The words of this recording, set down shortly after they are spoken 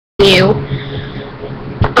you.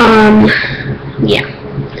 Yeah.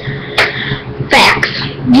 Facts.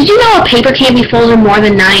 Did you know a paper can't be folded more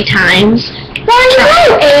than 9 times? Why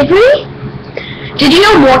no, Avery? Did you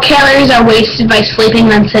know more calories are wasted by sleeping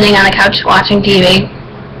than sitting on a couch watching TV?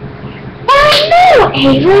 Why no,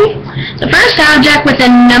 Avery? The first object with a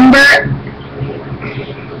number...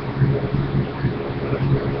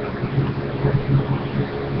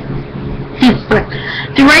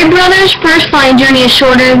 The Wright brothers' first flying journey is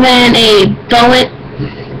shorter than a Boeing...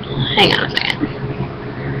 Hang on a second.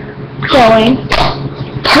 Going.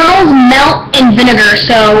 Pearls melt in vinegar,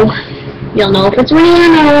 so you'll know if it's real or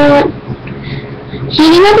not.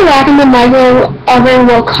 Heating up the rock in the microwave oven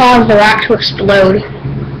will cause the rock to explode.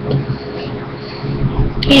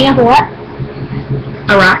 Heating up a what?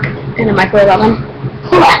 A rock in a microwave oven.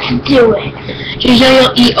 Let's do it. Did you know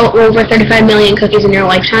you'll eat over 35 million cookies in your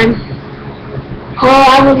lifetime? Oh,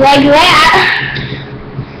 I would like that.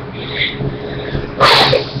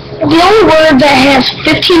 The only word that has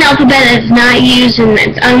 15 alphabet is not used in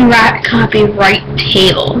its unwrapped copyright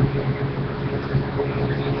table.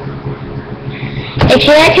 A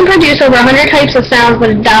cat can produce over 100 types of sounds,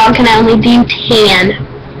 but a dog can only do 10.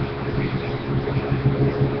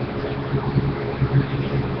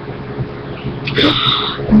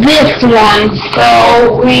 This one's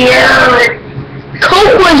so weird.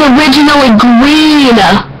 Coke was originally green.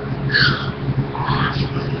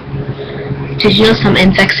 Did you know some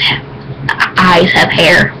insects' eyes have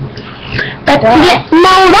hair? But no,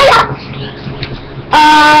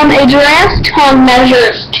 a giraffe's tongue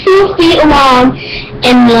measures 2 feet long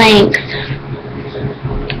in length.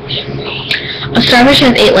 A starfish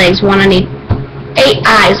has 8 legs, 8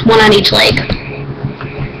 eyes, 1 on each leg.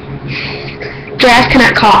 Giraffes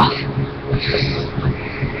cannot cough.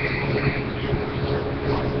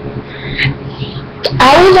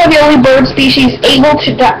 Owls are the only bird species able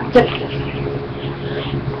to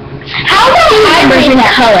How do I divergent read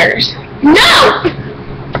that? colors. No!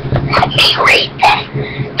 Let me read that.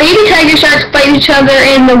 Baby tiger sharks fight each other,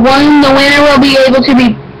 and the winner will be able to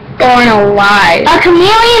be born alive. A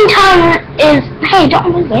chameleon tongue is... Hey, don't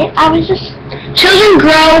move it. I was just... Children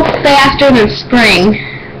grow faster than spring.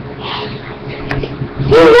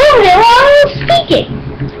 You moved it while I was speaking.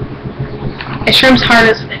 A shrimp's heart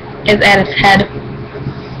is at its head.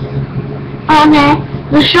 Okay.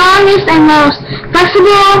 The strongest and most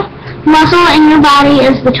flexible muscle in your body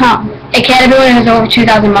is the tongue. A caterpillar has over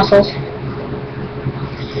 2,000 muscles.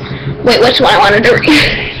 Wait, which one I wanted to read?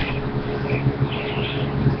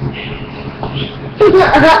 Ew!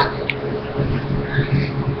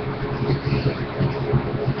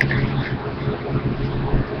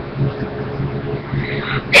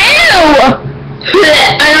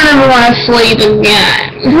 I don't ever want to sleep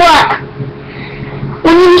again. What?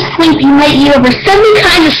 When you sleep, you might eat over 70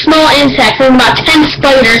 kinds of small insects and about 10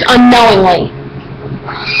 spiders unknowingly.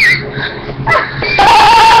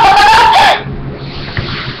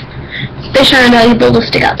 Fish are unable to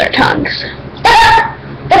stick out their tongues.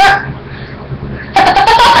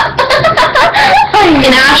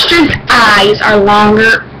 An ostrich's eyes are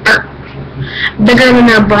bigger than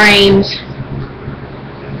their brains.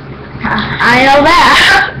 I know that.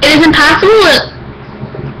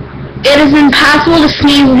 It is impossible to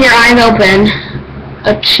sneeze with your eyes open.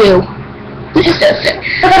 Achoo. It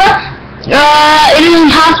is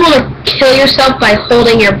impossible to kill yourself by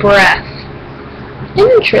holding your breath.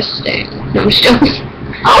 Interesting. No, I'm just joking.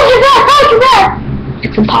 Hold your breath.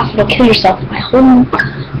 It's impossible to kill yourself by holding your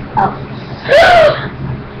breath. Oh.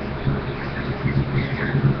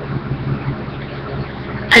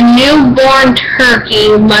 A newborn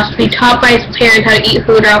turkey must be taught by its parents how to eat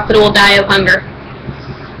food or else it will die of hunger.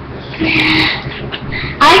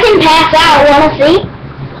 I can pass out. Wanna see?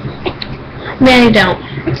 Man, you don't.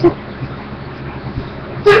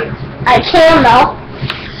 I can though.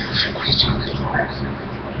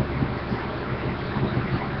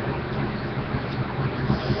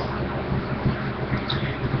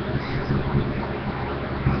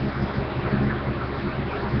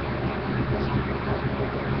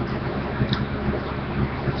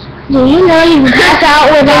 Do you know you can pass out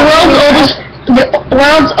with the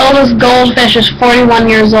world's oldest goldfish is 41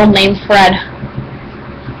 years old, named Fred.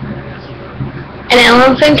 An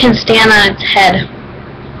elephant can stand on its head.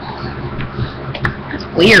 That's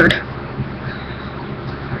weird.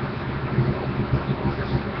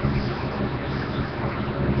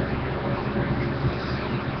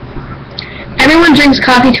 Everyone drinks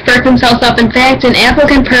coffee to perk themselves up. In fact, an apple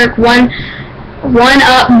can perk one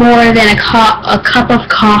up more than a cup of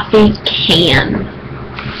coffee can.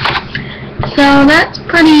 So that's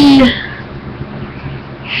pretty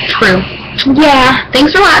true. yeah,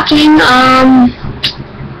 thanks for watching.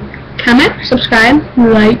 Comment, subscribe,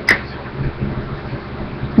 like.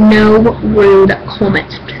 No rude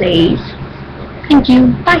comments, please. Thank you.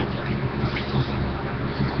 Bye.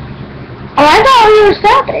 Oh, I thought we were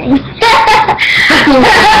stopping.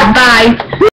 Bye.